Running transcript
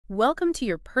Welcome to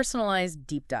your personalized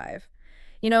deep dive.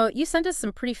 You sent us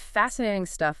some pretty fascinating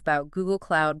stuff about Google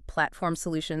Cloud platform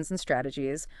solutions and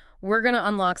strategies. We're going to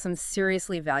unlock some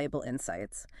seriously valuable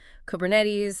insights.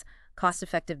 Kubernetes,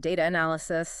 cost-effective data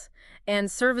analysis, and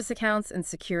service accounts and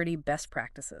security best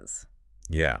practices.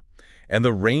 Yeah. And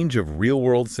the range of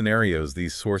real-world scenarios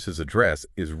these sources address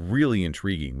is really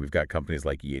intriguing. We've got companies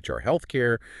like EHR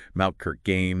Healthcare, Mount Kirk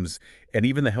Games, and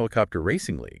even the Helicopter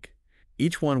Racing League,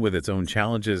 each one with its own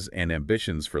challenges and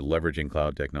ambitions for leveraging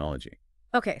cloud technology.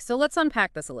 Okay, so let's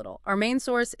unpack this a little. Our main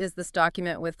source is this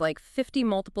document with like 50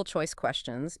 multiple choice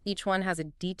questions. Each one has a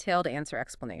detailed answer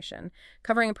explanation,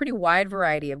 covering a pretty wide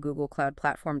variety of Google Cloud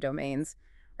Platform domains.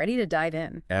 Ready to dive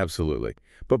in? Absolutely.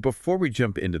 But before we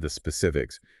jump into the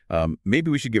specifics, maybe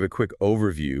we should give a quick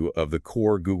overview of the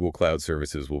core Google Cloud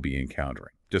services we'll be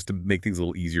encountering, just to make things a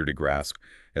little easier to grasp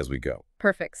as we go.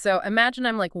 Perfect. So imagine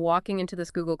I'm like walking into this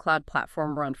Google Cloud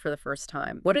Platform run for the first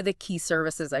time. What are the key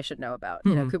services I should know about?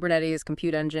 Kubernetes,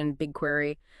 Compute Engine,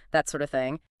 BigQuery, that sort of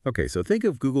thing. Okay, so think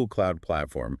of Google Cloud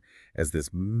Platform as this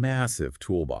massive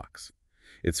toolbox.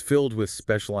 It's filled with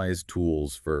specialized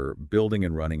tools for building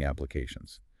and running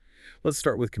applications. Let's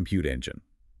start with Compute Engine.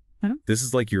 This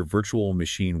is like your virtual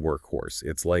machine workhorse.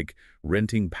 It's like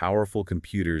renting powerful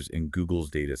computers in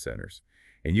Google's data centers,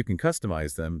 and you can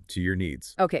customize them to your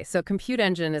needs. Okay, so Compute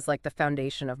Engine is like the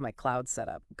foundation of my cloud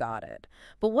setup. Got it.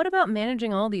 But what about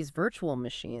managing all these virtual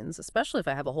machines, especially if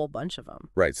I have a whole bunch of them?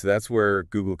 Right, so that's where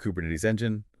Google Kubernetes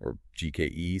Engine, or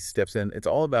GKE, steps in. It's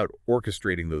all about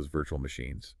orchestrating those virtual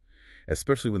machines,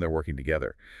 especially when they're working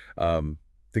together.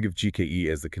 Think of GKE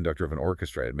as the conductor of an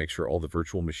orchestra. It makes sure all the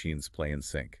virtual machines play in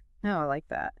sync. Oh, I like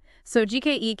that. So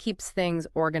GKE keeps things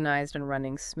organized and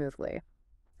running smoothly.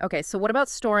 Okay, so what about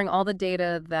storing all the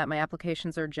data that my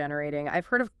applications are generating? I've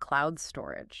heard of cloud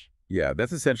storage. Yeah,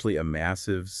 that's essentially a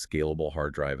massive, scalable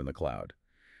hard drive in the cloud.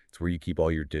 It's where you keep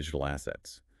all your digital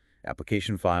assets,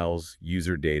 application files,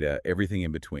 user data, everything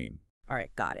in between. All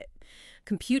right, got it.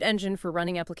 Compute Engine for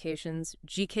running applications,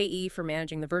 GKE for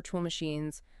managing the virtual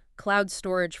machines, cloud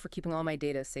storage for keeping all my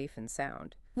data safe and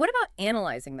sound. What about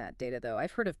analyzing that data, though?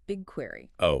 I've heard of BigQuery.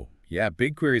 Oh, yeah,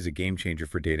 BigQuery is a game changer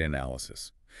for data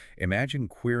analysis. Imagine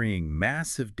querying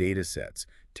massive data sets,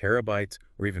 terabytes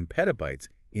or even petabytes,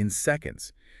 in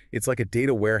seconds. It's like a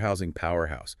data warehousing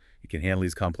powerhouse. You can handle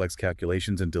these complex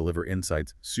calculations and deliver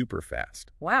insights super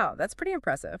fast. Wow, that's pretty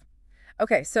impressive.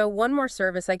 Okay, so one more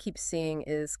service I keep seeing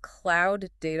is Cloud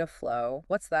Data Flow.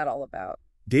 What's that all about?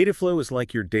 Data flow is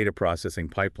like your data processing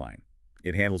pipeline.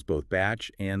 It handles both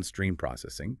batch and stream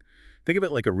processing. Think of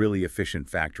it like a really efficient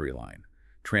factory line,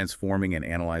 transforming and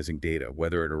analyzing data,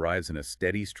 whether it arrives in a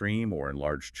steady stream or in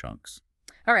large chunks.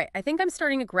 All right, I think I'm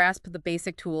starting to grasp the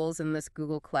basic tools in this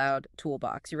Google Cloud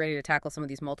toolbox. You ready to tackle some of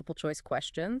these multiple choice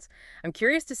questions? I'm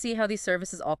curious to see how these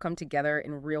services all come together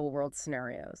in real world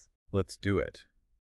scenarios. Let's do it.